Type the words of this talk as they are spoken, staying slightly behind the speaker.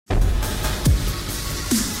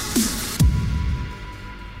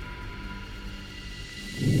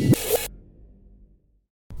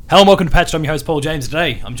Hello and welcome to Patched. I'm your host Paul James.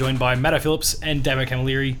 Today I'm joined by Matto Phillips and Damo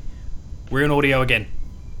Camilleri. We're in audio again.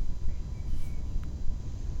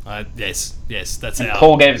 Yes, that's and our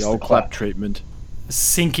Paul gave us the old clap treatment.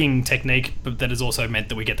 syncing technique, but that has also meant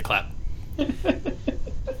that we get the clap.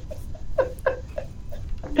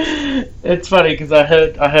 It's funny because I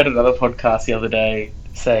heard another podcast the other day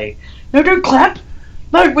say, "No, don't clap.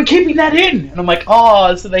 No, we're keeping that in." And I'm like,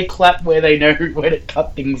 "Oh, so they clap where they know where to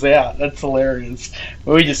cut things out." That's hilarious.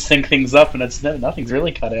 Where we just sync things up and nothing's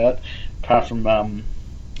really cut out apart from I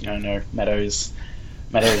don't know, Matto's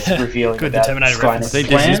revealing Good, about the Terminator Skynet reference. I think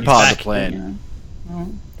this is plans. part of the plan.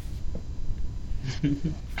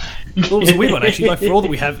 Well, it was a weird one actually. Like, for all that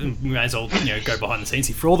we have, and we may as well go behind the scenes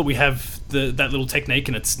here. For all that we have that little technique,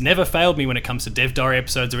 and it's never failed me when it comes to Dev Diary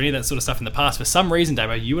episodes or any of that sort of stuff in the past. For some reason,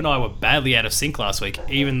 Damo, you and I were badly out of sync last week,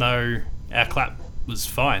 even though our clap was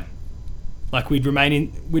fine. Like we'd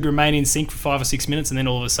remain in sync for 5 or 6 minutes, and then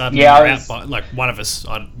all of a sudden we're out by one of us.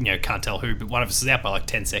 I can't tell who, but one of us is out by like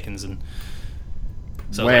 10 seconds, and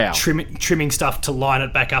so wow. like trimming stuff to line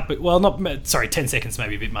it back up. 10 seconds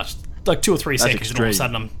maybe a bit much. Like 2 or 3 seconds, extreme. and all of a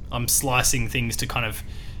sudden I'm slicing things to kind of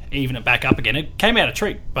even it back up again. It came out a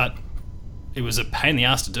treat, but it was a pain in the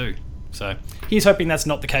ass to do. So he's hoping that's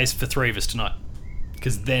not the case for 3 of us tonight,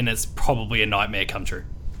 because then it's probably a nightmare come true.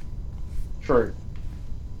 True.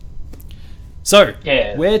 So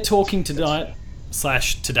Yeah, we're talking tonight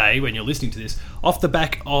 / today when you're listening to this off the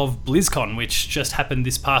back of BlizzCon, which just happened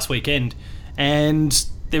this past weekend, and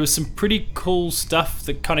there was some pretty cool stuff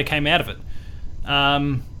that kind of came out of it.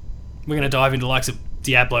 We're going to dive into the likes of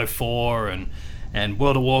Diablo 4 and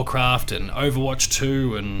World of Warcraft and Overwatch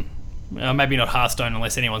 2 and maybe not Hearthstone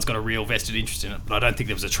unless anyone's got a real vested interest in it, but I don't think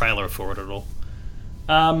there was a trailer for it at all.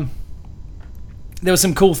 There were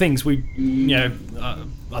some cool things. I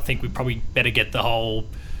think we probably better get the whole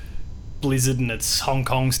Blizzard and its Hong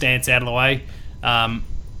Kong stance out of the way.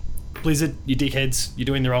 Blizzard, you dickheads, you're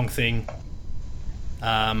doing the wrong thing.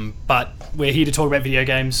 But we're here to talk about video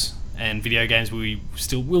games. And video games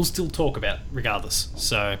we'll still talk about regardless.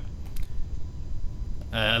 So,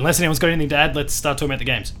 unless anyone's got anything to add, let's start talking about the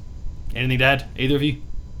games. Anything to add, either of you?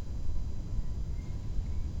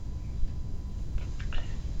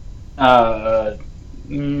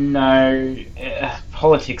 No.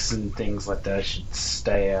 Politics and things like that should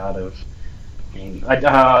stay out of.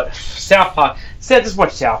 South Park. Just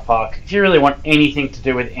watch South Park. If you really want anything to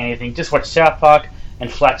do with anything, just watch South Park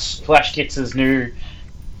and Flash gets his new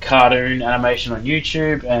cartoon animation on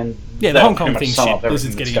YouTube, and the Hong Kong thing shit.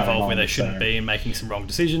 Blizzard's getting involved where they shouldn't be and making some wrong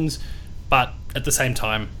decisions, but at the same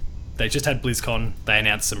time, they just had BlizzCon. They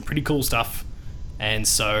announced some pretty cool stuff, and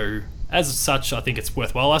so as such, I think it's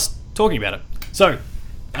worthwhile us talking about it. So,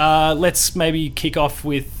 let's maybe kick off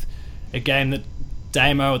with a game that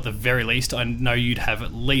Damo, at the very least, I know you'd have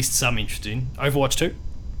at least some interest in. Overwatch 2.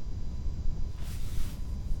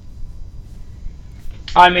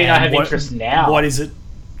 I mean, I have interest now. What is it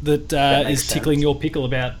that is tickling your pickle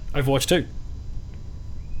about Overwatch 2?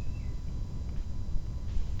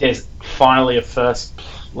 There's finally a first,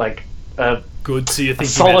 good. So you're thinking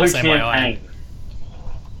solo about the same way I am. campaign.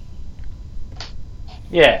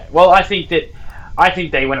 Yeah, well, I think they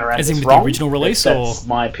went around as in this with wrong. The original release, that's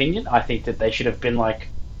my opinion. I think that they should have been but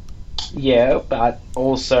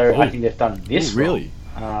also I think they've done this really.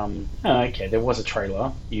 Okay, there was a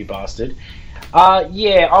trailer, you bastard.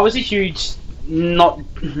 I was a huge I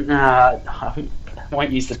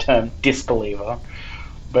won't use the term disbeliever,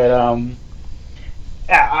 but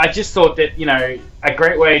I just thought that a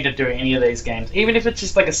great way to do any of these games, even if it's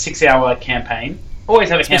just like a 6-hour campaign, always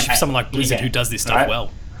have a especially campaign. for someone like Blizzard who does this stuff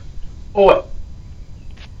well.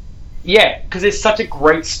 Because there's such a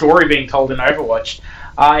great story being told in Overwatch.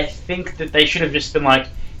 I think that they should have just been like,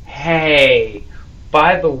 hey,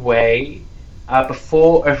 by the way,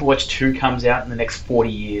 before Overwatch 2 comes out in the next 40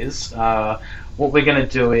 years, what we're going to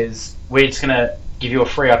do is we're just going to give you a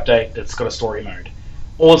free update that's got a story mode.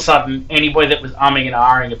 All of a sudden, anybody that was umming and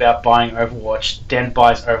ahhing about buying Overwatch then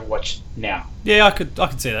buys Overwatch now. Yeah, I could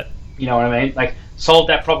see that. You know what I mean? Like, solve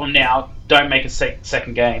that problem now. Don't make a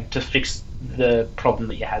second game to fix the problem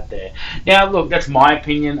that you had there. Now, look, that's my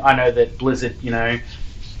opinion. I know that Blizzard,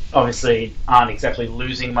 obviously aren't exactly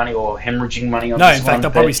losing money or hemorrhaging money on this one. No, in fact,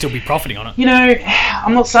 they'll probably still be profiting on it.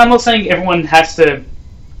 I'm not saying everyone has to,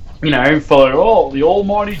 follow the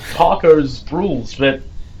almighty Parker's rules, but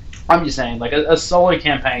I'm just saying, like a solo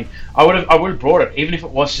campaign, I would have brought it, even if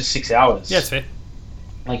it was just 6 hours. Yeah, it's fair.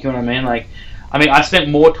 Like, you know what I mean? I spent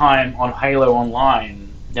more time on Halo Online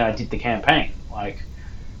than I did the campaign.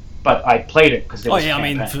 But I played it because there was a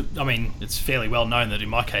campaign. I mean, it's fairly well known that in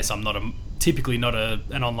my case, I'm not a typically not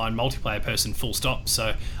an online multiplayer person, full stop.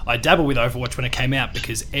 So I dabbled with Overwatch when it came out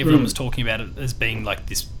because everyone was talking about it as being like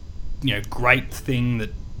this, great thing that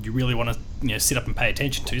you really want to, sit up and pay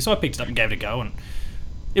attention to. So I picked it up and gave it a go, and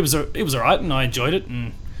it was alright, and I enjoyed it,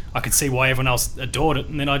 and I could see why everyone else adored it,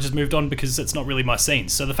 and then I just moved on because it's not really my scene.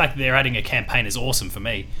 So the fact that they're adding a campaign is awesome for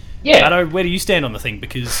me. Yeah. Ado, where do you stand on the thing?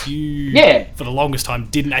 Because you, for the longest time,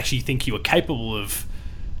 didn't actually think you were capable of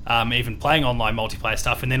even playing online multiplayer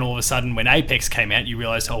stuff, and then all of a sudden, when Apex came out, you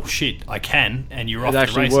realised, oh shit, I can, and you're off to the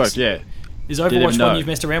races. It actually worked, yeah. Is Overwatch one you've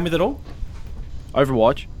messed around with at all?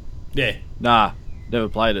 Overwatch? Yeah. Nah, never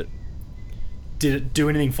played it. Did it do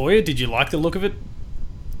anything for you? Did you like the look of it?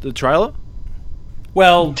 The trailer?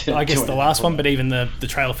 Well, I guess the last one, but even the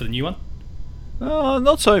trailer for the new one?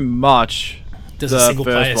 Not so much. Does the single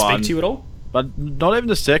player speak to you at all? But not even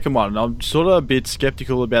the second one. I'm sort of a bit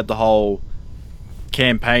skeptical about the whole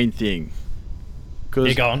campaign thing.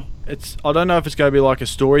 Yeah, go on. I don't know if it's going to be like a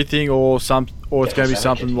story thing or it's going to be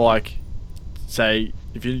something like, say,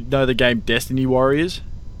 if you know the game Destiny Warriors.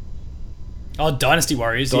 Oh, Dynasty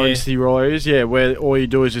Warriors, Dynasty Warriors, yeah, where all you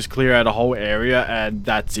do is just clear out a whole area and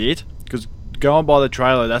that's it. Because going by the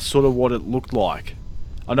trailer, that's sort of what it looked like.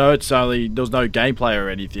 I know there was no gameplay or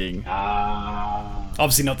anything.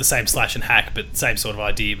 Obviously not the same slash and hack, but same sort of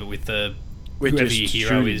idea, but with whoever your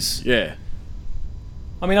hero is. Yeah.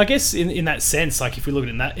 I mean, I guess in that sense, like if we look at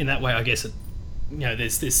it in that way, I guess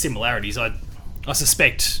there's similarities. I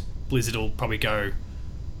suspect Blizzard will probably go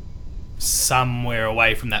somewhere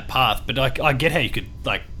away from that path, but I get how you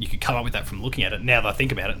could come up with that from looking at it. Now that I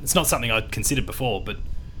think about it, it's not something I'd considered before, but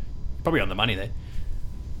probably on the money there.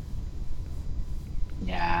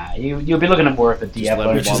 Yeah, you'll be looking at more of a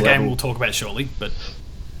Diablo, which is a game we'll talk about shortly. But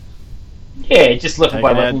yeah, just level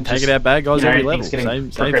by level. Take it out, bad guys. Every level, same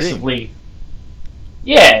progressively. Thing.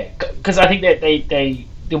 Yeah, because I think that they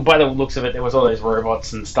by the looks of it, there was all those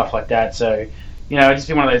robots and stuff like that. So it'd just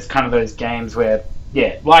be one of those games where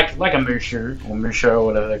like a Mushu or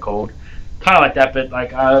whatever they're called. Kind of like that, but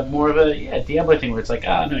like more of a Diablo thing where it's like,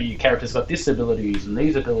 no, your character's got this abilities and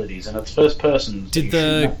these abilities, and it's first person. Did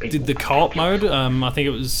the co-op mode? I think it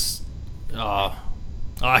was. I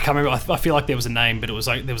can't remember. I feel like there was a name, but it was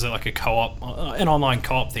like there was like a co-op, an online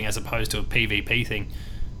co-op thing as opposed to a PvP thing,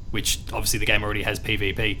 which obviously the game already has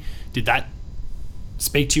PvP. Did that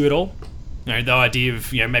speak to you at all? The idea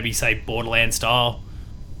of maybe say Borderlands style,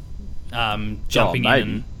 jumping in.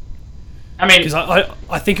 And, I mean, because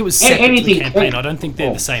I think it was separate to the campaign. I don't think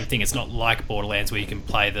they're the same thing. It's not like Borderlands where you can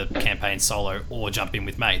play the campaign solo or jump in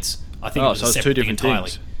with mates. I think it was a separate thing entirely.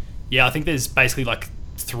 Things. Yeah, I think there's basically like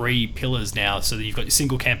 3 pillars now. So you've got your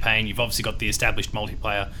single campaign, you've obviously got the established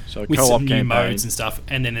multiplayer with some new modes and stuff,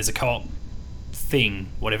 and then there's a co-op thing,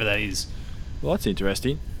 whatever that is. Well, that's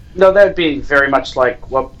interesting. No, that would be very much like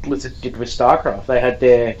what Blizzard did with StarCraft. They had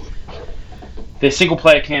their single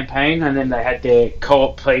player campaign, and then they had their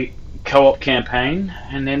co-op campaign,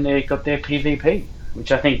 and then they got their PvP,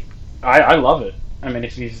 which I think I love it. I mean,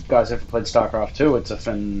 if you guys ever played StarCraft 2, it's a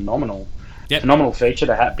phenomenal feature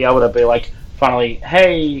to be able to be like, finally,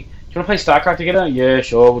 hey, do you want to play StarCraft together? Yeah,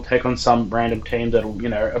 sure, we'll take on some random team that'll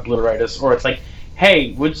obliterate us. Or it's like,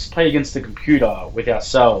 hey, we'll just play against the computer with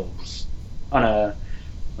ourselves on a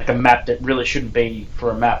map that really shouldn't be for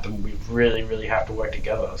a map, and we really, really have to work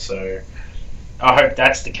together. So I hope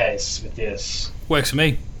that's the case with this. Works for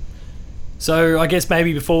me. So I guess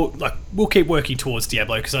maybe we'll keep working towards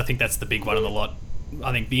Diablo because I think that's the big one of the lot.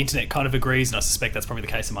 I think the internet kind of agrees, and I suspect that's probably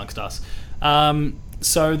the case amongst us.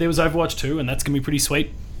 So there was Overwatch 2, and that's going to be pretty sweet.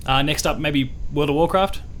 Next up, maybe World of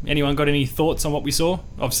Warcraft. Anyone got any thoughts on what we saw?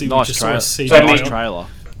 Obviously, we just saw a CGI trailer.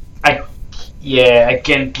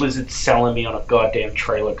 Again, Blizzard selling me on a goddamn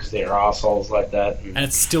trailer because they're assholes like that. And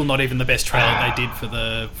it's still not even the best trailer they did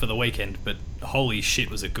for the weekend, but holy shit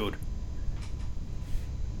was it good.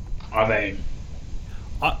 I mean,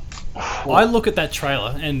 I look at that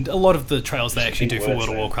trailer and a lot of the trailers they actually do for World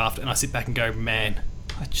of Warcraft, and I sit back and go, man,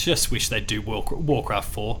 I just wish they'd do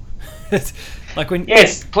Warcraft 4. Like when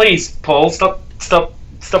yes, please, Paul, stop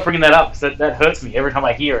bringing that up. That hurts me every time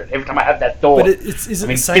I hear it. Every time I have that thought. But is it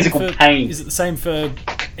the same physical pain? Is it the same for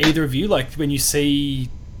either of you? Like when you see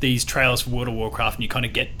these trailers for World of Warcraft, and you kind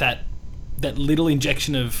of get that little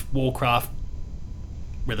injection of Warcraft,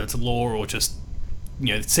 whether it's a lore or just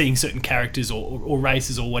seeing certain characters or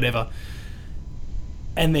races or whatever,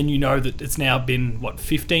 and then that it's now been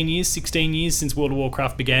 15 years, 16 years since World of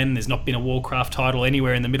Warcraft began. There's not been a Warcraft title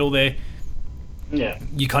anywhere in the middle there. Yeah,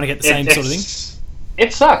 you kind of get the same sort of thing.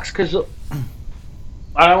 It sucks because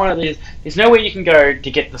I don't want to. There's nowhere you can go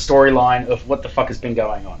to get the storyline of what the fuck has been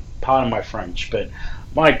going on. pardon my French, but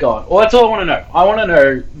my God, well, that's all I want to know. I want to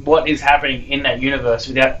know what is happening in that universe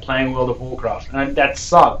without playing World of Warcraft, and that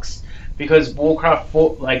sucks because Warcraft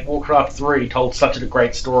 3 told such a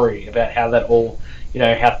great story about how that all,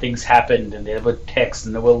 how things happened, and there were texts,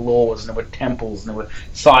 and there were laws, and there were temples, and there were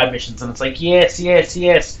side missions, and it's like, yes.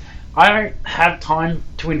 I don't have time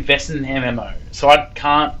to invest in an MMO, so I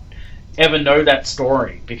can't ever know that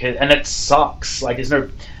story, and it sucks. Like, there's no,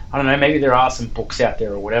 I don't know, maybe there are some books out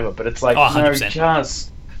there or whatever, but it's like, no,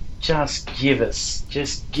 just give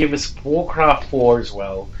us Warcraft 4 as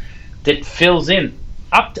well, that fills in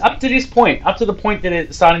up to this point, up to the point that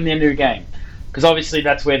it's starting their new game, because obviously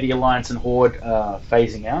that's where the Alliance and Horde are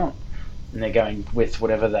phasing out, and they're going with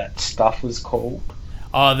whatever that stuff was called.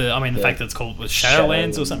 Oh, the fact that it's called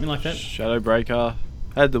Shadowlands or something like that. Shadowbreaker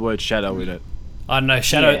had the word shadow in it. I don't know.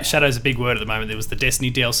 Shadow's a big word at the moment. There was the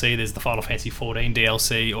Destiny DLC. There's the Final Fantasy 14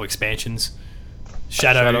 DLC or expansions.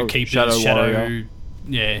 Shadow Keepers. Shadow.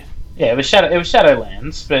 Yeah. Yeah, it was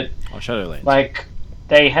Shadowlands, but Shadowlands. Like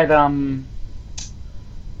they had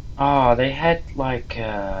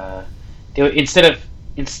they were instead of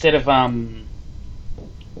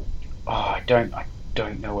I don't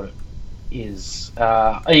know what it is.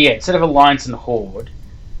 Instead of Alliance and Horde,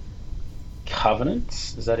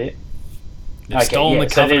 Covenants, is that it? They've stolen the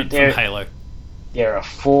Covenant from Halo. There are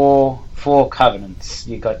four Covenants.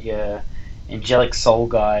 You got your Angelic Soul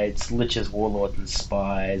Guides, Liches, Warlords and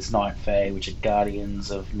Spies, Night Fae, which are Guardians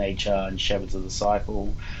of Nature and Shepherds of the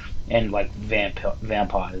Cycle, and like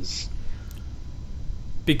vampires.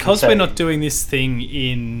 Because we're not doing this thing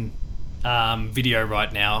in video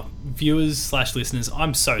right now, viewers/listeners,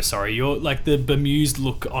 I'm so sorry. You're like, the bemused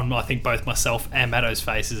look on, I think, both myself and Matto's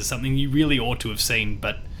faces is something you really ought to have seen,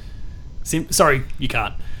 but sorry, you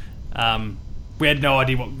can't. We had no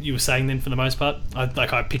idea what you were saying then, for the most part.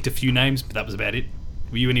 I picked a few names, but that was about it.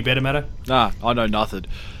 Were you any better, Matto? Nah, I know nothing.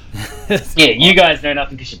 Yeah, you guys know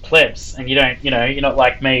nothing because you're plebs, and you don't. You're not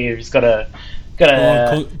like me who's got a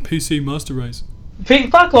PC Master Race.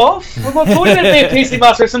 Fuck off! I'm not talking about their PC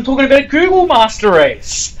Master Race. I'm talking about Google Master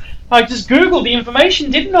Race. I just Googled the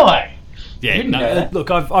information, didn't I? Yeah. Look,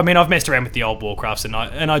 I've messed around with the old Warcrafts, and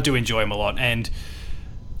I do enjoy them a lot, and.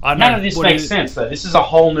 None of this makes sense, though. This is a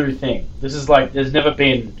whole new thing. This is like, there's never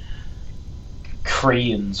been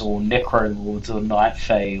Koreans or Necrolords or Night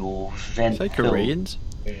Fae or Vent. Say Koreans?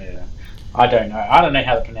 Yeah. I don't know. I don't know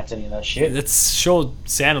how to pronounce any of that shit. It sure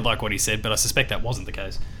sounded like what he said, but I suspect that wasn't the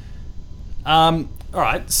case.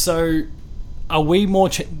 Alright, so are we more...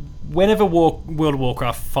 whenever World of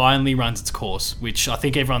Warcraft finally runs its course, which I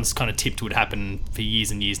think everyone's kind of tipped would happen for years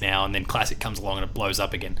and years now, and then Classic comes along and it blows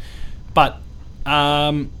up again. But...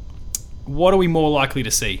 what are we more likely to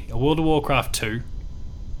see? A World of Warcraft 2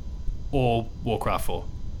 or Warcraft 4?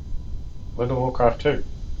 World of Warcraft 2.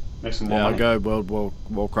 Make some more money. I'll go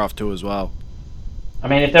Warcraft 2 as well. I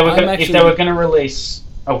mean, if they were going to release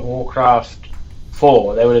a Warcraft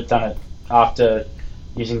 4, they would have done it after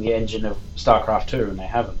using the engine of StarCraft 2, and they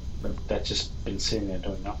haven't. They've just been sitting there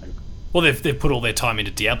doing nothing. Well, they've put all their time into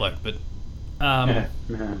Diablo, but I'm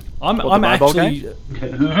the actually.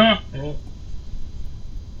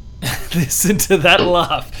 Listen to that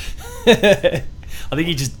laugh. I think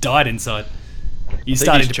he just died inside. He's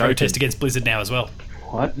starting to protest against Blizzard now as well.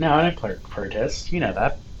 What? No, I don't protest. You know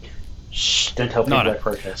that. Shh, don't tell people I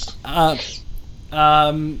protest.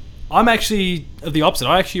 I'm actually the opposite.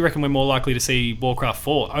 I actually reckon we're more likely to see Warcraft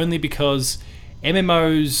 4, only because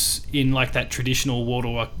MMOs in like that traditional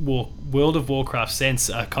World of Warcraft sense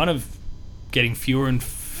are kind of getting fewer and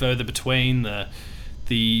further between.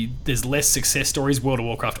 There's less success stories. World of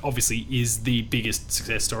Warcraft obviously is the biggest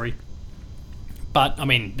success story, but I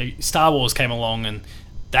mean, Star Wars came along and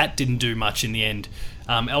that didn't do much in the end.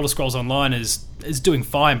 Elder Scrolls Online is doing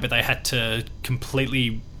fine, but they had to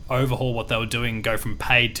completely overhaul what they were doing, go from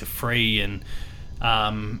paid to free, and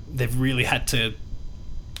they've really had to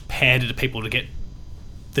pander to people to get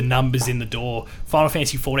the numbers in the door. Final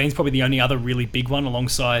Fantasy 14 is probably the only other really big one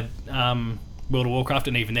alongside World of Warcraft,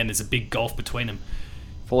 and even then there's a big gulf between them.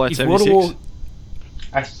 Fallout 76?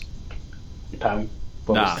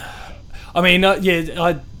 Nah. I mean, I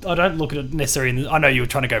don't look at it necessarily... I know you were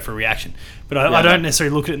trying to go for a reaction, but I don't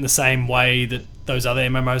necessarily look at it in the same way that those other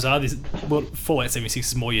MMOs are. Fallout 76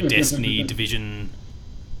 is more your Destiny, Division,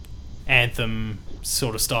 Anthem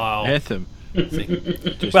sort of style. Anthem?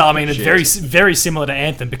 Well, I mean, it's very, very similar to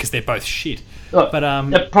Anthem because they're both shit. Look, but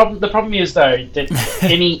the problem is, though,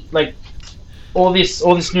 that all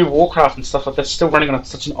this new Warcraft and stuff like that's still running on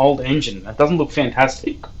such an old engine. It doesn't look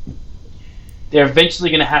fantastic. They're eventually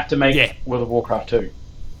going to have to make World of Warcraft 2.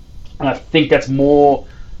 And I think that's more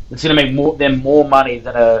It's going to make them more money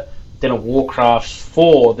than a Warcraft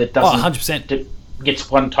 4 that doesn't 100%. that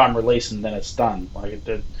gets one-time release and then it's done. Like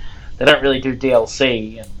they don't really do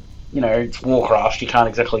DLC, and it's Warcraft. You can't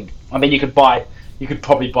exactly. I mean, you could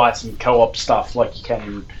probably buy some co-op stuff like you can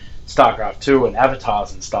in StarCraft 2 and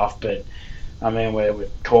avatars and stuff, but I mean, we're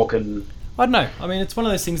talking. I don't know. I mean, it's one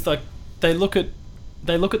of those things like they look at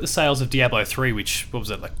the sales of Diablo 3, which, what was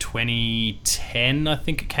it, like 2010, I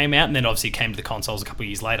think it came out, and then obviously it came to the consoles a couple of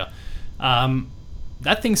years later.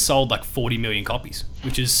 That thing sold like 40 million copies,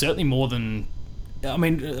 which is certainly more than... I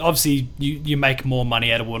mean, obviously you make more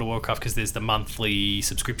money out of World of Warcraft because there's the monthly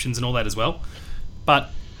subscriptions and all that as well. But,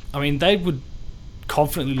 I mean, they would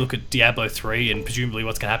confidently look at Diablo 3 and presumably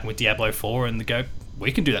what's going to happen with Diablo 4 and they go,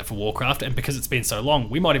 we can do that for Warcraft, and because it's been so long,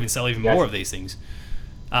 we might even sell even more of these things.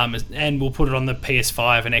 And we'll put it on the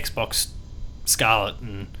PS5 and Xbox Scarlet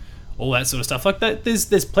and all that sort of stuff. Like that,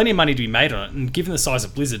 there's plenty of money to be made on it. And given the size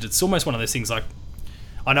of Blizzard, it's almost one of those things. Like,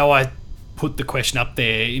 I know I put the question up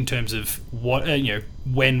there in terms of what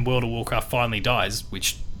when World of Warcraft finally dies,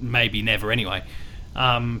 which may be never anyway.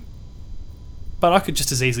 But I could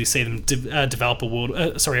just as easily see them develop a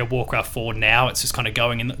Warcraft 4 now. It's just kind of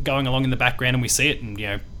going along in the background, and we see it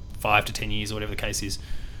in 5 to 10 years or whatever the case is.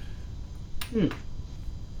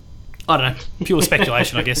 I don't know, pure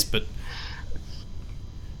speculation, I guess, but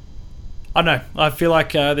I don't know. I feel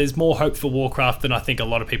like there's more hope for Warcraft than I think a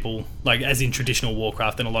lot of people, like as in traditional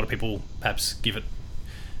Warcraft, than a lot of people perhaps give it.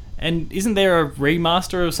 And isn't there a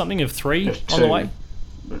remaster or something of 3 on the way?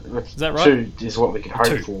 Is that right? 2 is what we could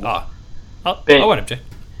hope for. I won't object.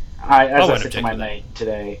 As I said to my mate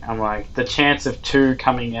today, I'm like, the chance of 2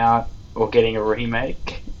 coming out or getting a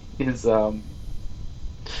remake is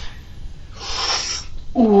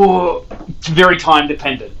it's very time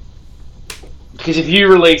dependent. Because if you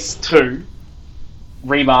release 2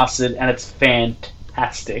 remastered and it's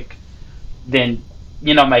fantastic, then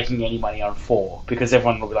you're not making any money on 4, because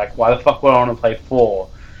everyone will be like, why the fuck would I want to play 4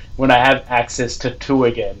 when I have access to 2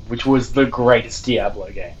 again, which was the greatest Diablo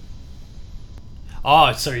game.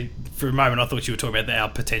 Oh, sorry. For a moment, I thought you were talking about our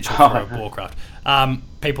potential for Warcraft.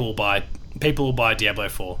 People will buy Diablo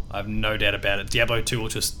 4. I have no doubt about it. Diablo 2 will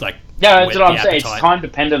just that's what I'm saying. It's time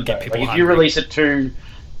dependent though. Like, if you release it too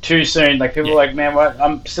soon, like people are like, man,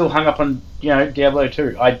 I'm still hung up on Diablo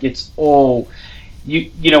 2. It's all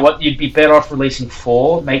you know what? You'd be better off releasing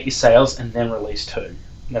 4, make your sales, and then release 2.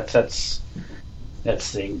 That's the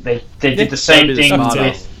thing. They did the same thing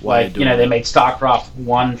with they made StarCraft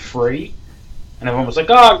 1 free. And everyone was like,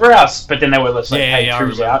 oh, grouse. But then they were just like, hey,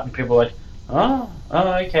 2's out. And people were like, oh,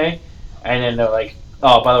 okay. And then they're like,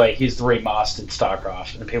 oh, by the way, here's the remastered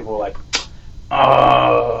StarCraft. And people were like,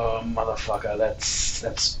 oh, motherfucker,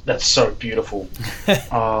 that's so beautiful.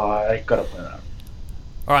 Oh, I gotta play that.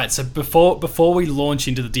 Alright, so before we launch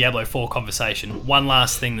into the Diablo 4 conversation, one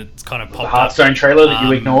last thing that's kind of popped up. The Hearthstone trailer that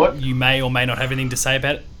you ignored? You may or may not have anything to say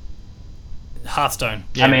about it. Hearthstone.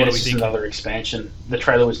 Yeah, I mean, it's just another expansion. The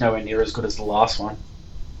trailer was nowhere near as good as the last one.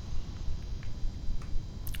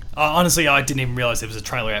 Honestly, I didn't even realise there was a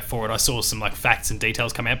trailer out for it. I saw some facts and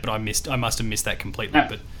details come out, but I must have missed that completely. No.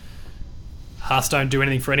 But Hearthstone do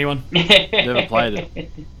anything for anyone? Never played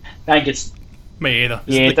it. Don't get... Me either.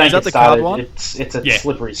 Yeah, don't get started. One? It's a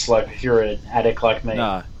slippery slope if you're an addict like me.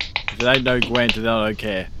 No. If they don't know Gwent, then I don't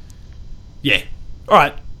care. Yeah.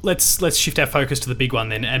 Alright. Let's shift our focus to the big one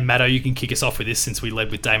then, and Matto, you can kick us off with this since we led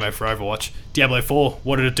with Damo for Overwatch. Diablo 4,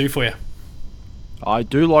 what did it do for you? I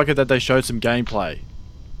do like it that they showed some gameplay.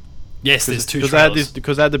 Yes, there's 2 trailers.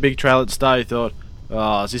 Because they had the big trailer at the start, you thought,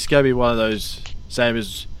 oh, is this going to be one of those, same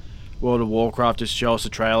as World of Warcraft, just show us a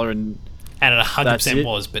trailer and it 100%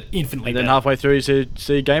 was, but infinitely And then halfway through you see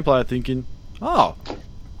gameplay thinking, oh,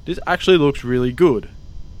 this actually looks really good.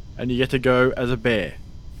 And you get to go as a bear.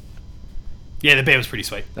 Yeah, the bear was pretty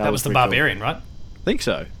sweet. That was the barbarian, cool. Right? I think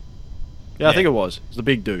so. Yeah, I think it was. It was the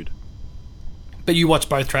big dude. But you watched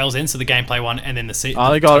both trailers then, so the gameplay one and then the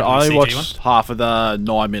I only watched half of the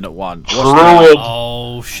 9-minute one.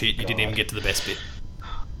 Oh shit, you didn't even get to the best bit.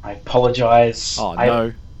 I apologise. Oh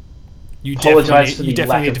no. You definitely need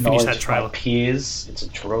to finish that trailer. Peers, it's a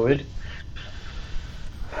druid.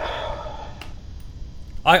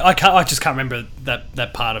 I just can't remember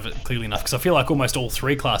that part of it clearly enough, because I feel like almost all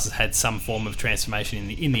 3 classes had some form of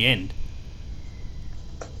transformation in the end.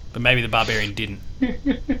 But maybe the barbarian didn't.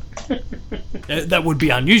 That would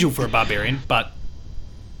be unusual for a barbarian, but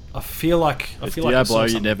I feel like Diablo, I saw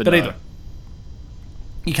you never but know. Either,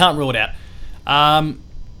 you can't rule it out.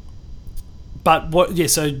 But what? Yeah,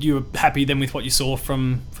 so you were happy then with what you saw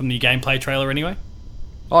from the gameplay trailer anyway?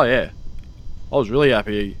 Oh yeah, I was really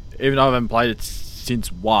happy. Even though I haven't played it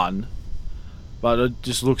since 1, but it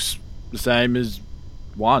just looks the same as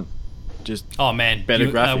 1. Just Oh man, better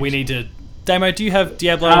graphics. We need to. Damo, do you have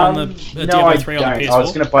Diablo on the no, Diablo 3 on the don't. PS4? I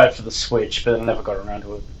was going to buy it for the Switch, but I never got around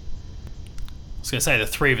to it. I was going to say the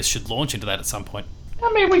three of us should launch into that at some point.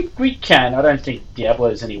 I mean, we can. I don't think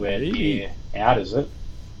Diablo's anywhere Maybe. near out, is it?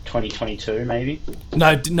 2022, maybe?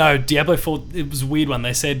 No, Diablo 4. It was a weird one.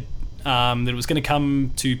 They said that it was going to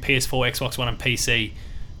come to PS4, Xbox One, and PC,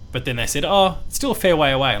 but then they said, "Oh, it's still a fair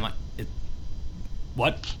way away." I'm like,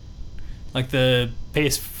 "What?" Like the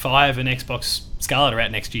PS5 and Xbox Scarlet are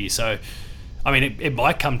out next year, so I mean, it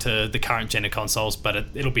might come to the current gen of consoles, but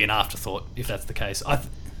it'll be an afterthought if that's the case.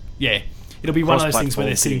 It'll be one of those things where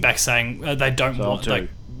they're sitting back saying they don't want, like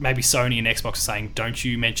maybe Sony and Xbox are saying, "Don't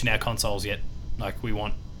you mention our consoles yet? Like we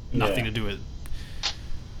want nothing to do with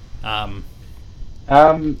it."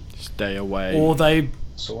 Stay away. Or they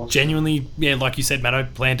genuinely, like you said, Matto,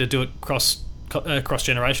 plan to do it cross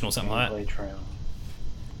generation or something like that. Trailer.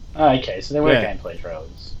 Oh, okay, so there were gameplay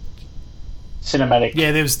trailers. Cinematic.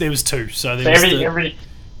 Yeah, there was 2. So there was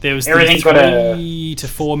everything the got 3 to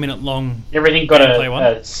 4 minute long. Everything got gameplay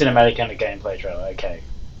a cinematic and a gameplay trailer. Okay.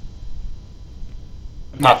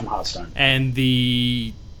 Apart from Hearthstone. And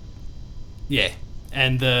the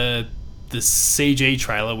CG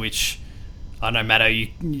trailer, which I know, Matto,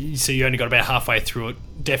 you only got about halfway through it.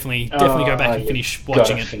 Definitely go back and finish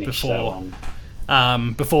watching it before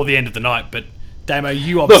the end of the night. But Damo,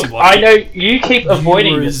 you obviously watched I know you keep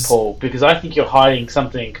avoiding this, Paul, because I think you're hiding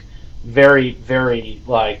something very, very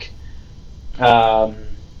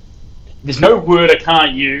there's no word I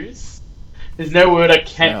can't use. There's no word I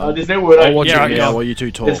can't. No. There's no word I watch can it use. now while you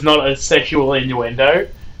two talk. There's not a sexual innuendo,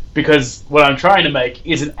 because what I'm trying to make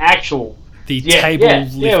is an actual. Table. Yeah,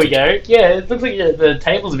 there we go. Yeah, it looks like the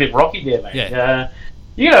table's a bit rocky there, mate. Yeah.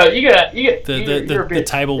 You got the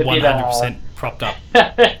table 100% propped up.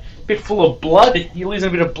 A bit full of blood. You're losing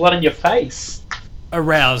a bit of blood in your face.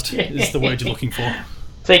 Aroused is the word you're looking for.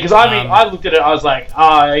 See, because I looked at it, I was like,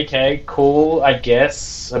 okay, cool, I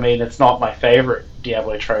guess. I mean, it's not my favourite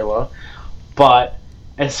Diablo trailer, but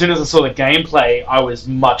as soon as I saw the gameplay, I was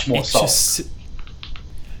much more sold.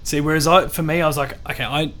 Whereas for me, I was like,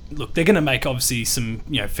 okay, look, they're going to make obviously some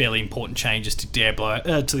fairly important changes to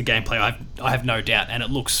Diablo to the gameplay. I have no doubt, and it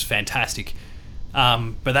looks fantastic.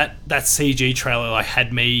 But that CG trailer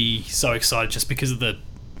had me so excited just because of the.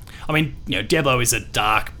 I mean, Diablo is a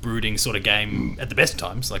dark, brooding sort of game at the best of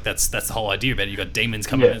times. Like that's the whole idea about it. You've got demons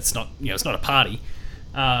coming in. It's not it's not a party.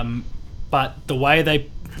 But the way they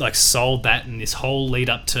sold that and this whole lead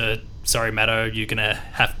up to, sorry Matto, you're gonna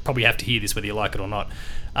probably have to hear this whether you like it or not.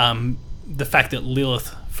 The fact that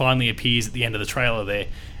Lilith finally appears at the end of the trailer there,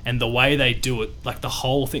 and the way they do it, the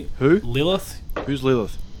whole thing. Who? Lilith. Who's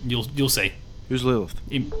Lilith? You'll see. Who's Lilith?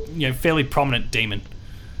 Fairly prominent demon.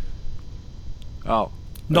 Oh.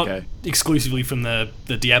 Not okay. exclusively from the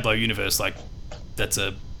Diablo universe, that's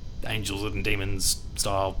a angels and demons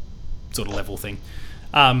style sort of level thing.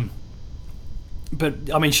 But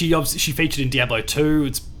I mean, she featured in Diablo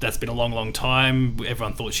 2. That's been a long time.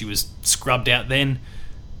 Everyone thought she was scrubbed out then.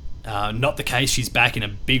 Not the case. She's back in a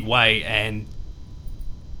big way, and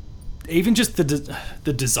even just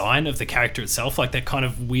the design of the character itself, that kind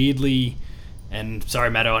of weirdly. And sorry,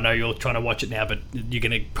 Matto, I know you're trying to watch it now, but you're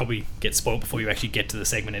going to probably get spoiled before you actually get to the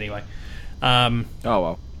segment anyway. Oh,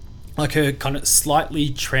 well. Her kind of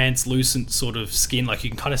slightly translucent sort of skin, you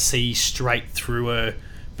can kind of see straight through her,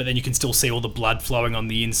 but then you can still see all the blood flowing on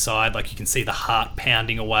the inside, you can see the heart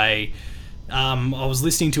pounding away. I was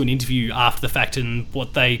listening to an interview after the fact, and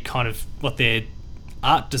what their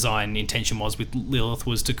art design intention was with Lilith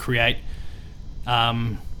was to create...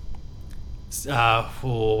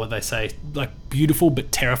 or what they say, beautiful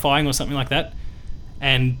but terrifying or something like that,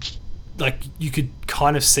 and you could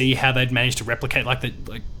kind of see how they'd managed to replicate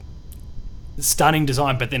the stunning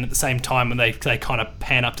design, but then at the same time when they kind of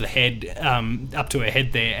pan up to the head, up to her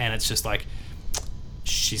head there, and it's just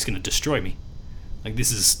she's going to destroy me.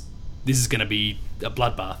 This is going to be a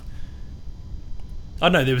bloodbath. I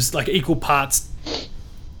don't know. There was equal parts.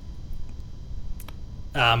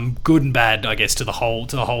 Good and bad, I guess, to the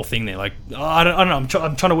whole thing there. I don't know.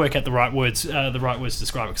 I'm trying to work out the right words to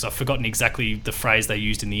describe it, because I've forgotten exactly the phrase they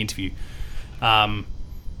used in the interview. But I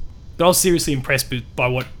was seriously impressed by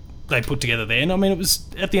what they put together there. And I mean, it was,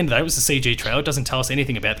 at the end of the day, it was a CG trailer. It doesn't tell us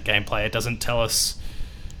anything about the gameplay. It doesn't tell us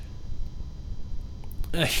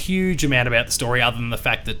a huge amount about the story, other than the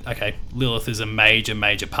fact that Lilith is a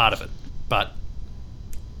major part of it. But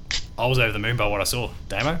I was over the moon by what I saw.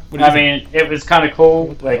 Damo? What do you think? It was kind of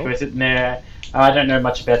cool. We're sitting there. I don't know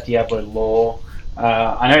much about Diablo lore.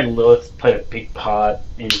 I know Lilith played a big part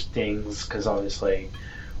in things, because obviously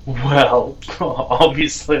Well,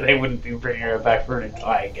 obviously they wouldn't be bringing her back for an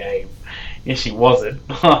entire game if she wasn't.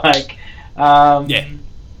 Like, Yeah.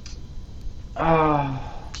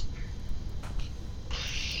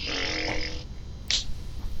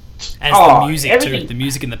 As the music too, the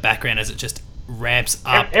music in the background as it just ramps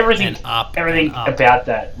up everything, and up. everything and up. about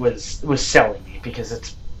that was selling me because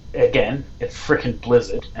it's freaking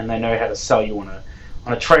Blizzard and they know how to sell you on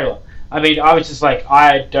a trailer. I mean, I was just like,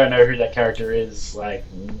 I don't know who that character is, like,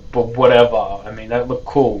 but whatever. I mean, that looked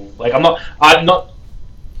cool. Like, I'm not.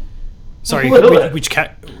 Sorry, which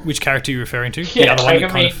character are you referring to? Yeah, the other like,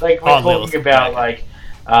 one I mean, like, we're talking about, like,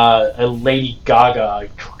 a Lady Gaga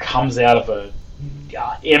comes out of a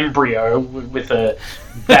embryo with a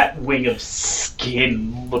bat wing of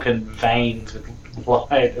skin looking veins with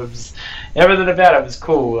light. Everything about it was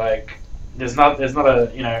cool. Like, there's not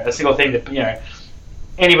a a single thing that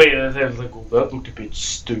anybody that says like, well, that looked a bit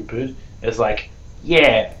stupid is like,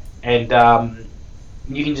 yeah, and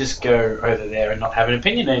you can just go over there and not have an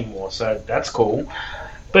opinion anymore. So that's cool.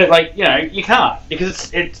 But like, you can't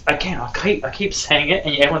because it's again. I keep saying it,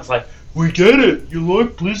 and everyone's like, "We get it. You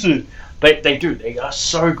like Blizzard." They do. They are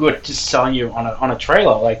so good at just selling you on a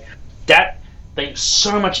trailer like that. They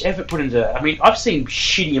so much effort put into that. I mean, I've seen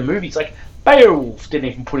shittier movies like Beowulf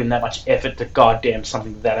didn't even put in that much effort to goddamn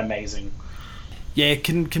something that amazing. Yeah,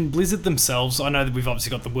 can Blizzard themselves? I know that we've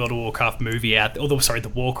obviously got the World of Warcraft movie out, or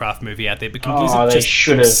the Warcraft movie out there. But can Blizzard just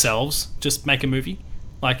themselves just make a movie?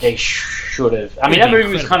 Like they should have. I mean, that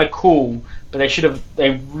movie was kind of cool, but they should have.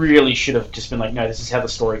 They really should have just been like, no, this is how the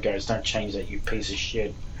story goes. Don't change that, you piece of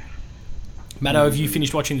shit. Matto, have you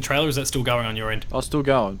finished watching the trailer? Or is that still going on your end? I'm still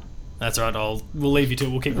going. That's all right. We'll leave you to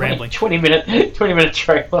it. We'll keep rambling. 20-minute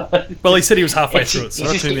trailer. Well, he said he was halfway through it.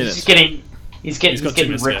 So 2 minutes. He's getting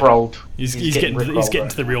rickrolled. He's getting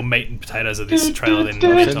to the real meat and potatoes of this trailer. Then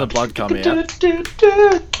Send the blood coming out.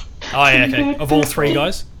 Oh yeah, okay. Of all three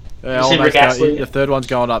guys, Yeah, the third one's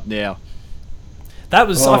going up now. that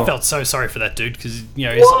was. I felt so sorry for that dude because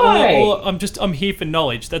Why? I'm here for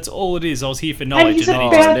knowledge. That's all it is. I was here for And knowledge, he's and then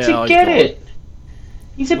about just- to get it.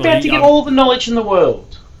 He's about to get all the knowledge in the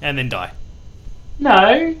world. and then die.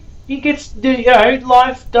 No, he gets.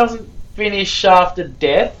 Life doesn't finish after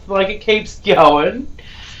death. Like, it keeps going.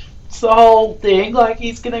 It's the whole thing. Like,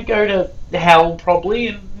 he's gonna go to hell probably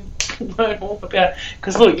and learn all about.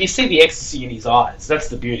 Because look, you see the ecstasy in his eyes. That's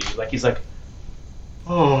the beauty. Like, he's like,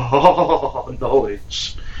 oh,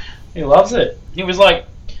 knowledge. He loves it. He was like,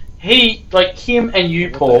 him and you,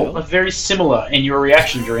 Paul, are very similar in your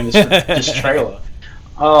reaction during this trailer.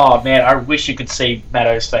 Oh man, I wish you could see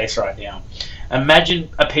Matto's face right now. Imagine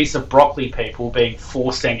a piece of broccoli, people, being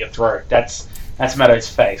forced down your throat. That's Matto's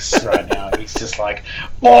face right now. He's just like,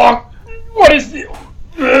 oh, what is this?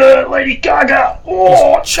 Lady Gaga!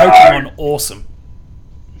 Oh, He's choking on awesome.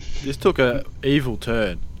 This took a evil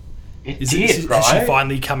turn. It Has did, right? she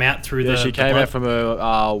finally come out through the? She came blood? out from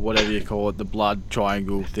a whatever you call it, the blood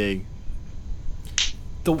triangle thing.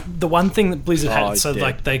 The one thing that Blizzard had, he's so dead.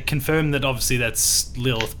 like they confirmed that obviously that's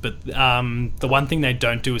Lilith, but the one thing they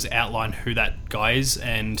don't do is outline who that guy is,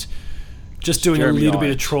 and just doing Jeremy a little bit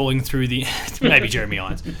of Irons. trawling through the maybe Jeremy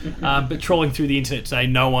Irons, but trawling through the internet today,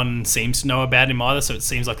 no one seems to know about him either. So it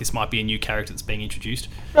seems like this might be a new character that's being introduced.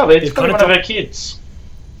 No, but it's They've probably kinda one of her kids.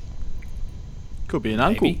 Could be an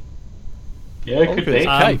uncle. Maybe. Yeah, it could be.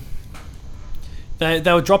 Okay.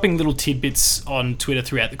 They were dropping little tidbits on Twitter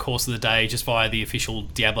throughout the course of the day, just via the official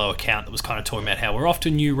Diablo account that was kind of talking about how we're off to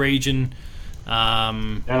a new region.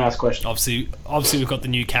 Don't ask questions. Obviously, we've got the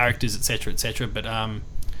new characters, etc., etc. But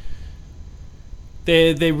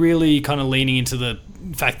they're really kind of leaning into the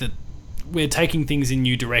fact that we're taking things in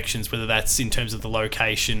new directions, whether that's in terms of the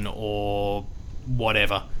location or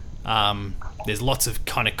whatever. There's lots of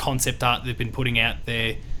kind of concept art they've been putting out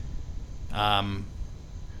there.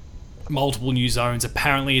 Multiple new zones.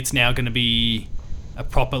 Apparently, it's now going to be a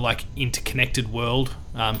proper like interconnected world.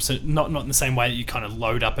 So not in the same way that you kind of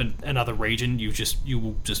load up another region. You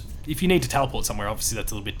will just if you need to teleport somewhere, obviously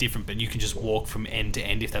that's a little bit different. But you can just walk from end to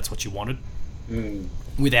end if that's what you wanted,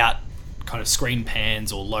 without kind of screen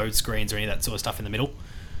pans or load screens or any of that sort of stuff in the middle,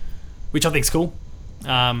 which I think's cool.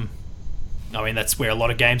 I mean, that's where a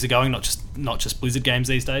lot of games are going, not just Blizzard games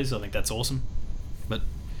these days. I think that's awesome. But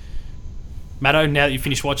Matto, now that you've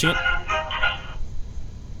finished watching it,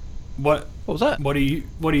 what What was that? do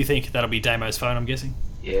you think? That'll be Damo's phone, I'm guessing.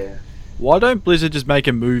 Yeah. Why don't Blizzard just make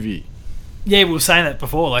a movie? Yeah, we were saying that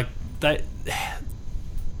before. Like they're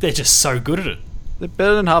just so good at it. They're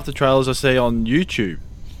better than half the trailers I see on YouTube.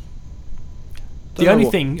 The only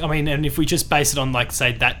thing, I mean, and if we just base it on like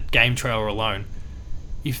say that game trailer alone,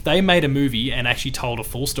 if they made a movie and actually told a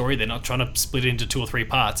full story, they're not trying to split it into 2 or 3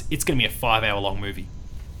 parts, it's going to be a 5-hour long movie.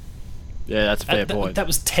 Yeah, that's a fair point. That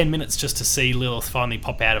was 10 minutes just to see Lilith finally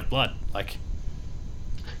pop out of blood. Like,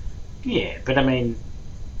 yeah, but I mean,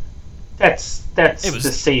 that's to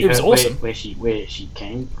see her awesome. where she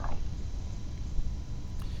came from.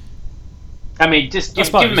 I mean, just give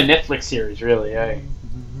him a Netflix series, really, eh?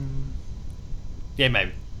 Yeah,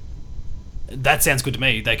 maybe. That sounds good to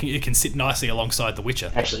me. It can sit nicely alongside The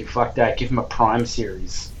Witcher. Actually, fuck that. Give him a Prime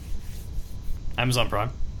series. Amazon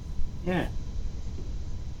Prime. Yeah.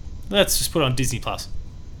 Let's just put it on Disney Plus.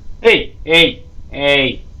 Hey!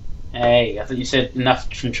 I thought you said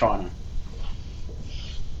enough from China.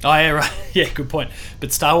 Oh, yeah, right. Yeah, good point.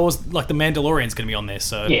 But Star Wars, like The Mandalorian's going to be on there,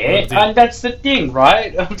 so... Yeah, and that's the thing,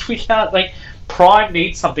 right? We can't, like... Prime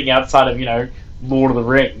needs something outside of, Lord of the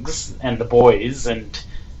Rings and The Boys and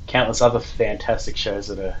countless other fantastic shows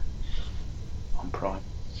that are on Prime.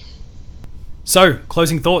 So,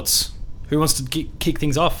 closing thoughts. Who wants to kick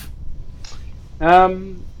things off?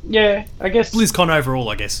 Yeah, I guess... BlizzCon overall,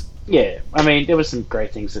 I guess. Yeah, I mean, there were some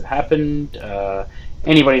great things that happened.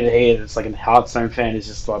 Anybody here that's like a Hearthstone fan is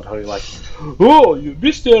just probably like, oh, you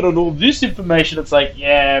missed out on all this information. It's like,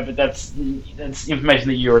 yeah, but that's information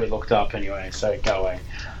that you already looked up anyway, so go away.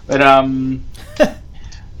 But I'm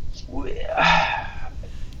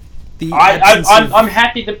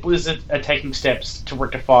happy that Blizzard are taking steps to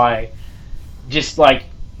rectify, just like,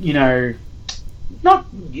 not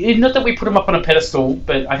that we put them up on a pedestal,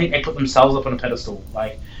 but I think they put themselves up on a pedestal.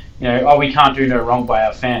 Like, we can't do no wrong by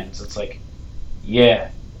our fans. It's like, yeah,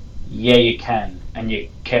 you can, and you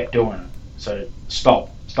kept doing it. So stop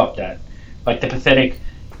that. Like the pathetic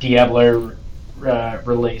Diablo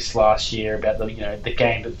release last year about the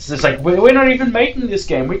game. It's just like we're not even making this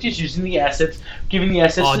game. We're just using the assets, giving the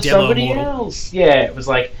assets to Diablo somebody Immortal. Else. Yeah, it was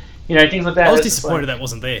like things like that. I was disappointed that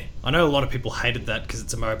wasn't there. I know a lot of people hated that because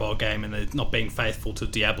it's a mobile game and they're not being faithful to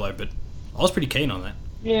Diablo, but I was pretty keen on that.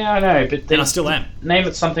 Yeah, I know, but and I still am. Name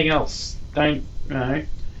it something else. Don't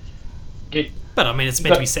But I mean, it's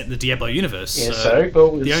meant to be set in the Diablo universe. Yeah,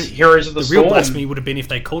 but Heroes of the Storm. The real blasphemy would have been if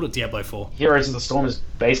they called it Diablo 4. Heroes of the Storm is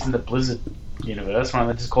based in the Blizzard universe. Why don't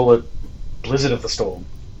they just call it Blizzard of the Storm?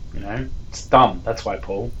 It's dumb. That's why,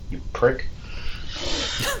 Paul, you prick.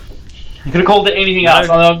 You could have called it anything else.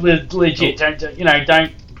 Legit.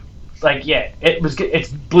 Don't. Like, yeah,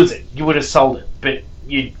 it's Blizzard. You would have sold it, but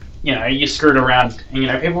you screwed around,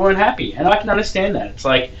 and people weren't happy, and I can understand that. It's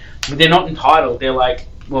like they're not entitled. They're like,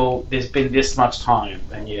 well, there's been this much time,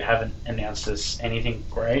 and you haven't announced us anything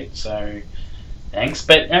great, so thanks.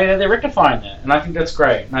 But they're rectifying that, and I think that's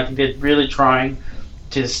great. And I think they're really trying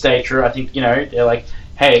to stay true. I think they're like,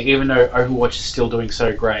 hey, even though Overwatch is still doing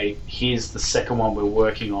so great, here's the second one we're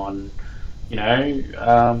working on.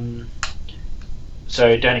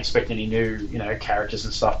 So don't expect any new, characters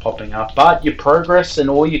and stuff popping up. But your progress and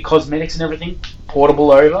all your cosmetics and everything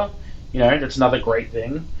portable over. That's another great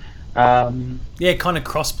thing. Yeah, kind of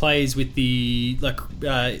cross plays with the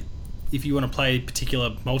if you want to play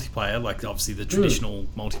particular multiplayer, like obviously the traditional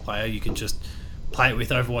multiplayer, you can just play it with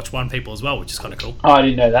Overwatch 1 people as well, which is kind of cool. Oh, I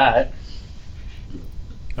didn't know that.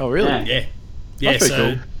 Oh, really? Yeah. That's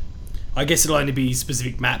so cool. I guess it'll only be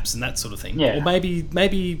specific maps and that sort of thing. Yeah. Or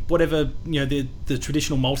maybe whatever, the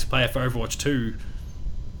traditional multiplayer for Overwatch 2,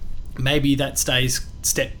 maybe that stays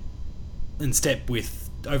step in step with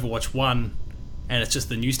Overwatch 1, and it's just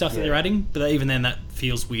the new stuff that they're adding. But even then, that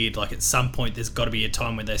feels weird. Like, at some point, there's got to be a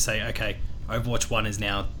time when they say, okay, Overwatch 1 is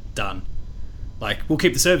now done. Like, we'll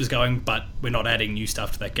keep the servers going, but we're not adding new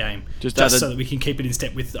stuff to that game. Just so that we can keep it in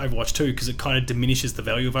step with Overwatch 2, because it kind of diminishes the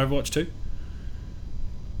value of Overwatch 2.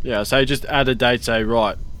 Yeah, so just add a date, say,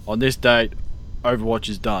 right, on this date, Overwatch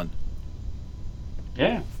is done.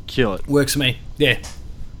 Yeah. Kill it. Works for me. Yeah.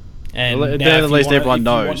 And well, then at least everyone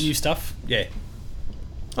knows. If you want new stuff, yeah.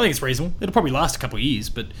 I think it's reasonable. It'll probably last a couple of years,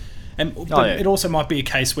 but it also might be a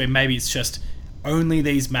case where maybe it's just only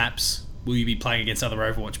these maps will you be playing against other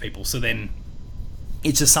Overwatch people. So then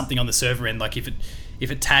it's just something on the server end. Like if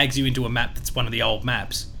it tags you into a map that's one of the old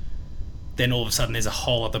maps, then all of a sudden there's a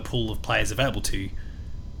whole other pool of players available to you.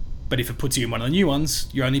 But if it puts you in one of the new ones,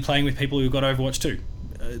 you're only playing with people who've got Overwatch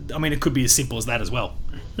 2. I mean, it could be as simple as that as well.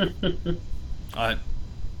 I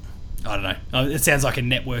don't know. It sounds like a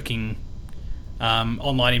networking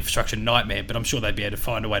online infrastructure nightmare, but I'm sure they'd be able to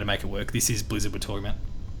find a way to make it work. This is Blizzard we're talking about.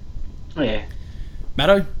 Oh, yeah.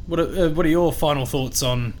 Matto, what are your final thoughts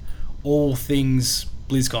on all things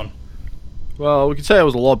BlizzCon? Well, we can say it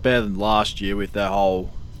was a lot better than last year with that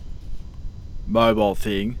whole mobile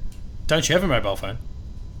thing. Don't you have a mobile phone?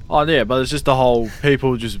 Oh, yeah, but it's just the whole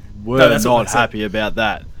people just were not happy about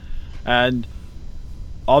that. And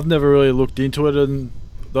I've never really looked into it, and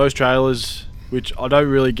those trailers, which I don't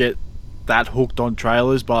really get that hooked on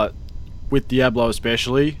trailers, but with Diablo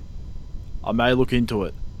especially, I may look into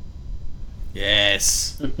it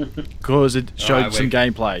Yes. because it showed Alright, some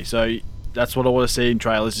gameplay. So that's what I want to see in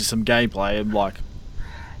trailers, is some gameplay. I'm like,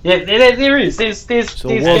 Yeah, there is. There's So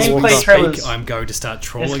gameplay Warcraft trailers. I'm going to start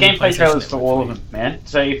trolling. There's the gameplay PlayStation trailers for Network all of them, man.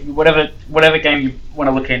 So if whatever game you want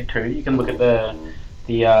to look into, you can look at the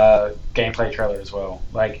gameplay trailer as well.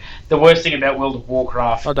 Like, the worst thing about World of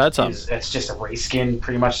Warcraft is it's just a reskin.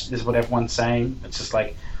 Pretty much is what everyone's saying. It's just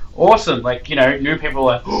like awesome. Like, you know, new people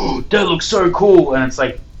are like, oh, that looks so cool, and it's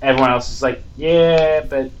like everyone else is like, yeah,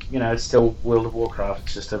 but you know, it's still World of Warcraft.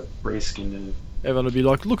 It's just a reskin. And everyone will be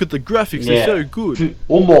like, look at the graphics, they're so good.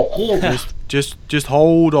 Or more. Just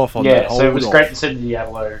hold off on that. Yeah, Hold so it was off. great to see the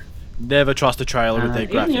Diablo. Never trust a trailer with their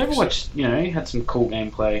Even the graphics. Overwatch, you know, had some cool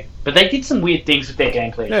gameplay, but they did some weird things with their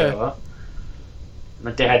gameplay trailer.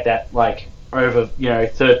 Like, they had that like over, you know,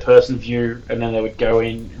 third person view, and then they would go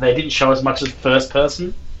in. They didn't show as much as first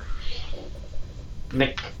person.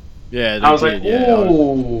 Yeah, they I was did, like, yeah.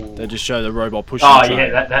 ooh. They just show the robot pushing Oh a train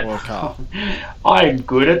yeah, that. or a car. I'm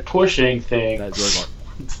good at pushing things.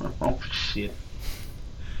 That robot. Oh shit.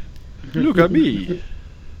 Look at me.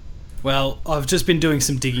 Well, I've just been doing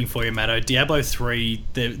some digging for you, Matto. Diablo 3,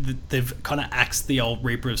 they've kind of axed the old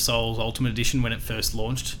Reaper of Souls Ultimate Edition when it first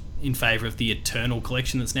launched in favour of the Eternal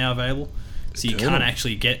Collection that's now available. So you can't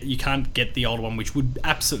actually get the older one, which would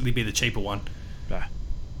absolutely be the cheaper one. Nah.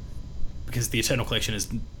 Because the Eternal Collection is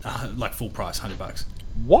like full price, $100.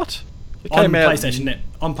 What? It On came out.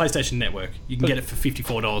 PlayStation Network, you can get it for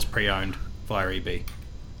 $54 pre-owned via EB.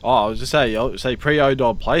 Oh, I was just say pre-owned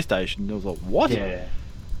on PlayStation. I was like, what? Yeah.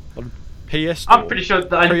 PS Store. I'm pretty sure it's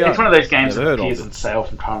Pre-owned. one of those games Never that heard of appears it. on sale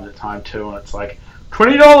from time to time too, and it's like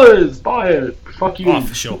 $20, buy it. Fuck you. Oh,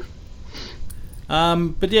 for sure.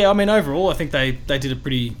 But yeah, I mean, overall, I think they did a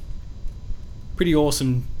pretty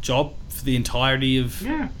awesome job for the entirety of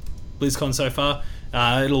Yeah. BlizzCon so far.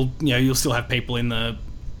 You'll still have people in the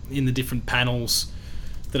different panels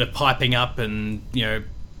that are piping up and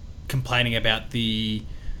complaining about the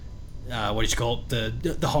what did you call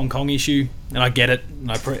it, the Hong Kong issue, and I get it.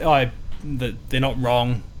 That they're not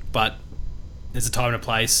wrong, but there's a time and a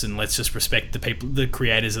place, and let's just respect the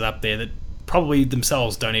creators that are up there that probably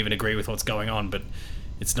themselves don't even agree with what's going on, but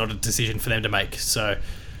it's not a decision for them to make. So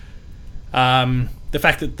the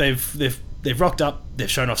fact that they've rocked up,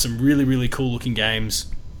 they've shown off some really, really cool looking games.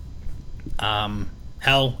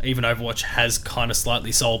 Hell, even Overwatch has kind of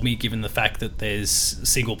slightly sold me, given the fact that there's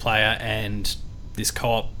single player and this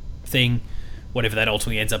co-op thing, whatever that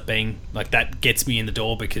ultimately ends up being. Like, that gets me in the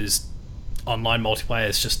door, because online multiplayer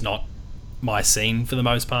is just not my scene for the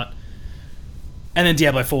most part. And then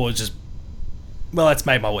Diablo 4 is just, well, that's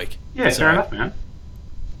made my week. Yeah, So, fair enough, man.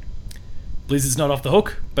 Blizzard's not off the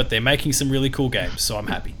hook, but they're making some really cool games, so I'm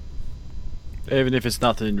happy. Even if it's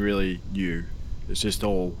nothing really new, it's just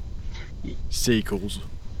all sequels.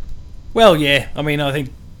 Well, yeah, I mean, I think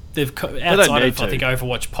they've outside need of to. I think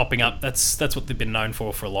Overwatch popping up. That's what they've been known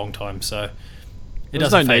for a long time. So it There's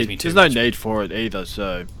doesn't no faze need. me too There's much. no need for it either,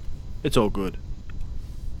 so it's all good.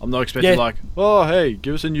 I'm not expecting Yeah. like, oh hey,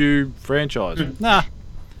 give us a new franchise. Nah,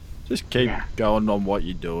 just keep Yeah. going on what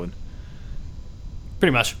you're doing.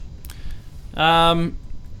 Pretty much.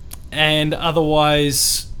 And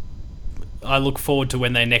otherwise, I look forward to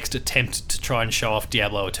when they next attempt to try and show off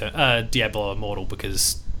Diablo Immortal,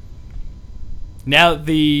 because now that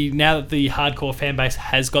the hardcore fan base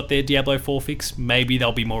has got their Diablo 4 fix, maybe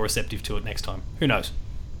they'll be more receptive to it next time. Who knows?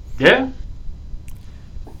 Yeah.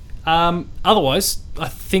 Otherwise, I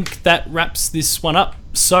think that wraps this one up.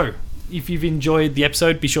 So, if you've enjoyed the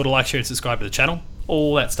episode, be sure to like, share, and subscribe to the channel.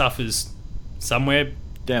 All that stuff is somewhere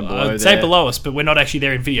Down below I'd say there. below us, but we're not actually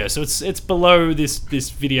there in video, so it's below this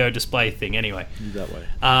video display thing anyway. That way.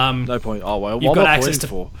 No point. Oh well, you've what got am I access pointing to-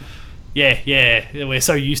 for? Yeah, we're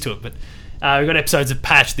so used to it. But we've got episodes of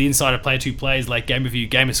Patch, The Insider Player 2 Plays, Late Game Review,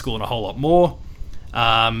 Gamer School, and a whole lot more.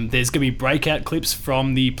 There's going to be breakout clips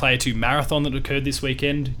from the Player 2 Marathon that occurred this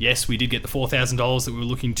weekend. Yes, we did get the $4,000 that we were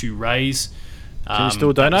looking to raise. Can you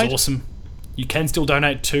still That donate? was awesome. You can still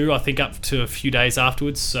donate too, I think up to a few days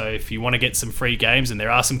afterwards. So if you want to get some free games, and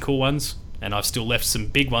there are some cool ones, and I've still left some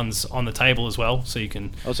big ones on the table as well, so you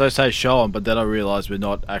can... I was going to say show them, but then I realised we're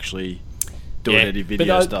not actually doing any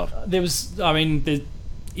video stuff.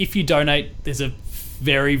 If you donate, there's a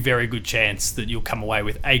very, very good chance that you'll come away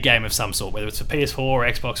with a game of some sort, whether it's a PS4 or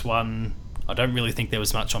Xbox One. I don't really think there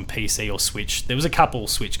was much on PC or Switch. There was a couple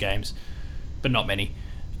Switch games, but not many.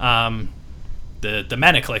 The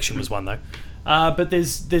Mana Collection was one, though. But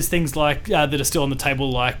there's things like that are still on the table,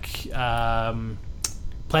 like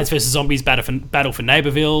Plants vs Zombies Battle for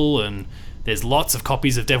Neighborville, and there's lots of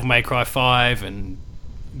copies of Devil May Cry 5 and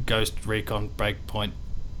Ghost Recon Breakpoint.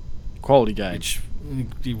 Quality game. Which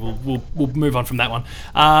we'll move on from that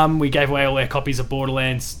one. We gave away all our copies of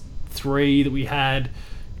Borderlands 3 that we had.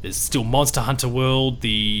 There's still Monster Hunter World,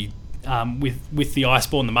 the with the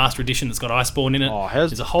Iceborne, the Master Edition that's got Iceborne in it. Oh, how's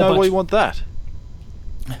There's a whole nobody bunch. want that?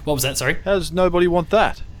 What was that? Sorry. How does nobody want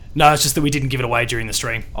that? No, it's just that we didn't give it away during the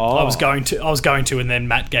stream. Oh. I was going to, and then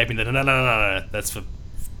Matt gave me the no. That's for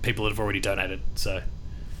people that have already donated. So.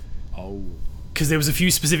 Oh. Because there was a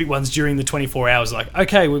few specific ones during the 24 hours, like,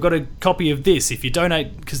 okay, we've got a copy of this. If you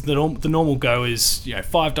donate, because the normal go is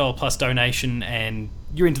 $5 plus donation, and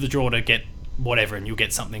you're into the draw to get whatever, and you'll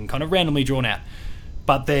get something kind of randomly drawn out.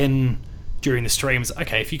 But then during the streams,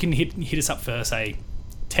 okay, if you can hit us up for say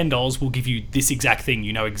 $10, we'll give you this exact thing.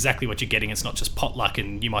 You know exactly what you're getting. It's not just potluck,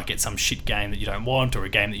 and you might get some shit game that you don't want, or a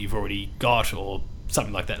game that you've already got, or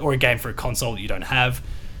something like that, or a game for a console that you don't have.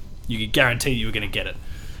 You can guarantee you were going to get it.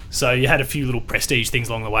 So you had a few little prestige things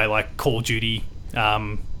along the way, like Call of Duty,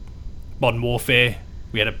 Modern Warfare.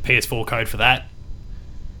 We had a PS4 code for that.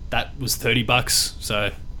 That was $30,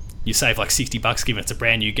 so you save like $60 given it's a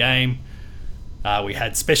brand new game. We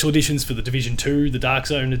had special editions for the Division 2, the Dark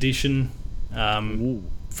Zone edition,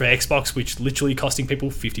 for Xbox, which literally costing people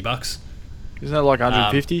 $50. Isn't that like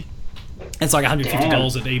 150? It's like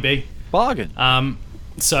 $150 at EB. Bargain.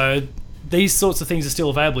 So these sorts of things are still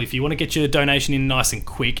available if you want to get your donation in nice and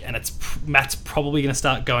quick. And Matt's probably going to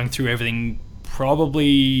start going through everything,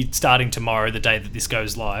 probably starting tomorrow, the day that this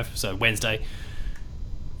goes live, so Wednesday.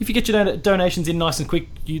 If you get your donations in nice and quick,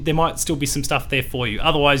 there might still be some stuff there for you.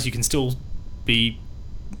 Otherwise, you can still be,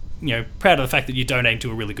 proud of the fact that you're donating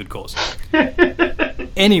to a really good cause.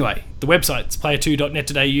 Anyway, the website's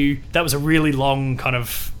player2.net.au. That was a really long kind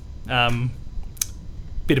of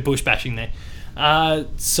bit of bush bashing there.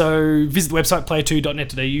 So visit the website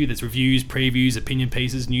player2.net.au. There's reviews, previews, opinion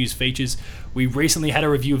pieces, news, features. We recently had a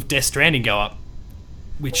review of Death Stranding go up,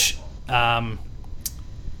 which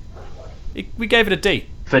we gave it a D.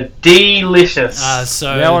 For delicious.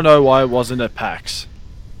 So Now I know why it wasn't at PAX.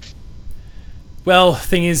 Well,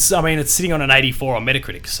 thing is, it's sitting on an 84 on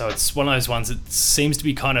Metacritic, so it's one of those ones that seems to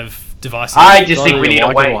be kind of divisive. I just think we Either need to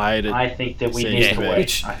like it wait. or hate it. I think that we Seems need to to be.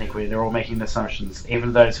 wait. I think they're all making assumptions.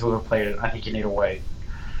 Even those who have played it, I think you need to wait.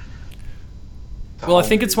 Well, I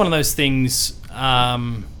think it's one of those things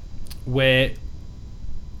where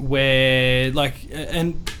like,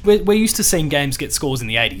 and we're used to seeing games get scores in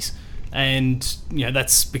the 80s, and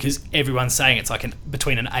that's because everyone's saying it's like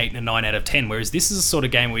between an 8 and a 9 out of 10. Whereas this is a sort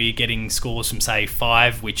of game where you're getting scores from say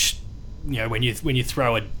 5, which when you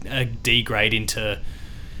throw a D grade into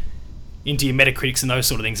your Metacritics and those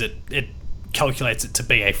sort of things, it calculates it to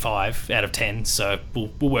be a 5 out of 10. So we'll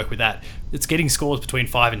work with that. It's getting scores between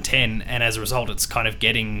 5 and 10, and as a result, it's kind of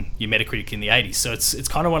getting your Metacritic in the 80s. So it's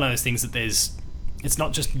kind of one of those things that it's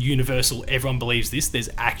not just universal. Everyone believes this. There's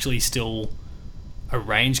actually still a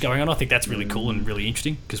range going on. I think that's really cool and really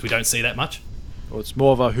interesting because we don't see that much. Well, it's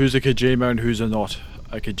more of a who's a Kojima and who's a not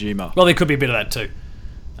a Kojima. Well, there could be a bit of that too.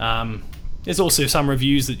 There's also some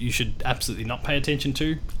reviews that you should absolutely not pay attention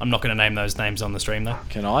to. I'm not going to name those names on the stream though.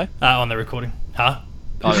 Can I? On the recording. Huh?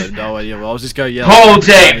 I have no idea. Well, I was just going yell. Paul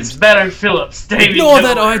James, Beto Phillips, David. Ignore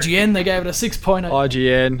that Miller. IGN. They gave it a 6.8.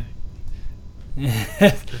 IGN.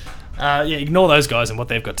 Yeah, ignore those guys and what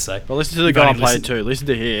they've got to say. Well, listen to the You've guy only on Player listened- 2. Listen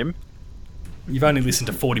to him. You've only listened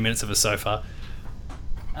to 40 minutes of us so far.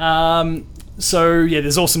 So, yeah,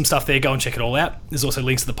 there's awesome stuff there. Go and check it all out. There's also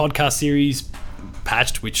links to the podcast series,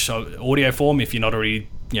 patched, which audio form, if you're not already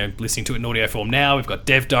listening to it in audio form now. We've got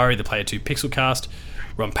Dev Diary, the Player 2 Pixelcast.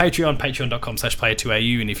 We're on Patreon,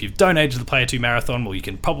 patreon.com/player2au. And if you've donated to the Player 2 Marathon, well, you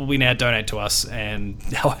can probably now donate to us and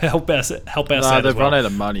help us out No, as they've well. run out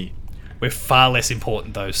of money. We're far less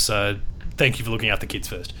important, though, so thank you for looking after the kids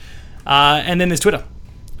first. And then there's Twitter.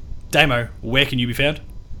 Damo, where can you be found?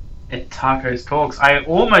 At Tacos Talks. I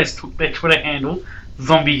almost took their Twitter handle,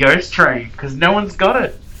 Zombie Ghost Train, because no one's got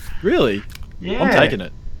it. Really? Yeah. I'm taking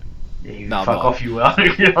it. Yeah, you No, fuck I'm not. off, you are.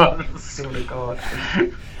 I swear to God.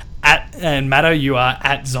 And Matto, you are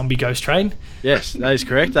at Zombie Ghost Train, Yes, that is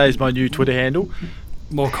correct. That is my new Twitter handle.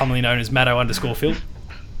 more commonly known as Matto_Phil.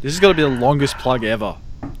 This has got to be the longest plug ever.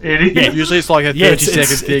 It is. Yeah. Usually it's like a 30 Yeah, it's-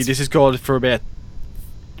 second thing. This has gone for about,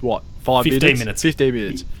 15 minutes. 15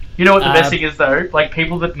 minutes. You know what the best thing is though? Like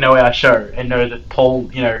people that know our show and know that Paul,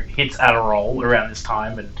 hits Adderall around this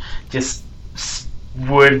time and just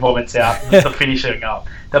word vomits out the finishing up.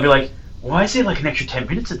 They'll be like, "Why is there like an extra 10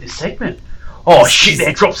 minutes of this segment? Oh shit!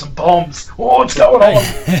 There, drop some bombs. Oh, what's going on?"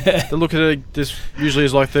 They look at it, this usually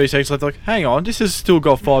is like 30 seconds left, like, hang on, this has still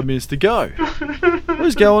got 5 minutes to go. What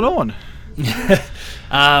is going on?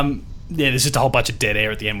 Yeah, there's just a whole bunch of dead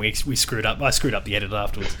air at the end. We screwed up. I screwed up the edit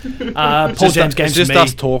afterwards. Paul James games It's just for me.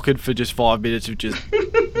 us talking for just 5 minutes of just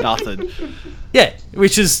nothing. Yeah,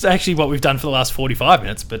 which is actually what we've done for the last 45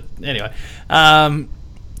 minutes. But anyway,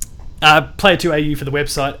 Player2AU for the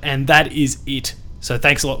website, and that is it. So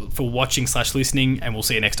thanks a lot for watching / listening, and we'll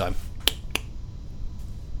see you next time.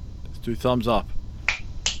 Let's do thumbs up.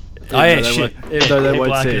 Oh yeah, shit. Even though they People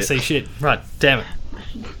won't aren't see going it. to see shit. Right, damn it.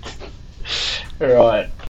 All right.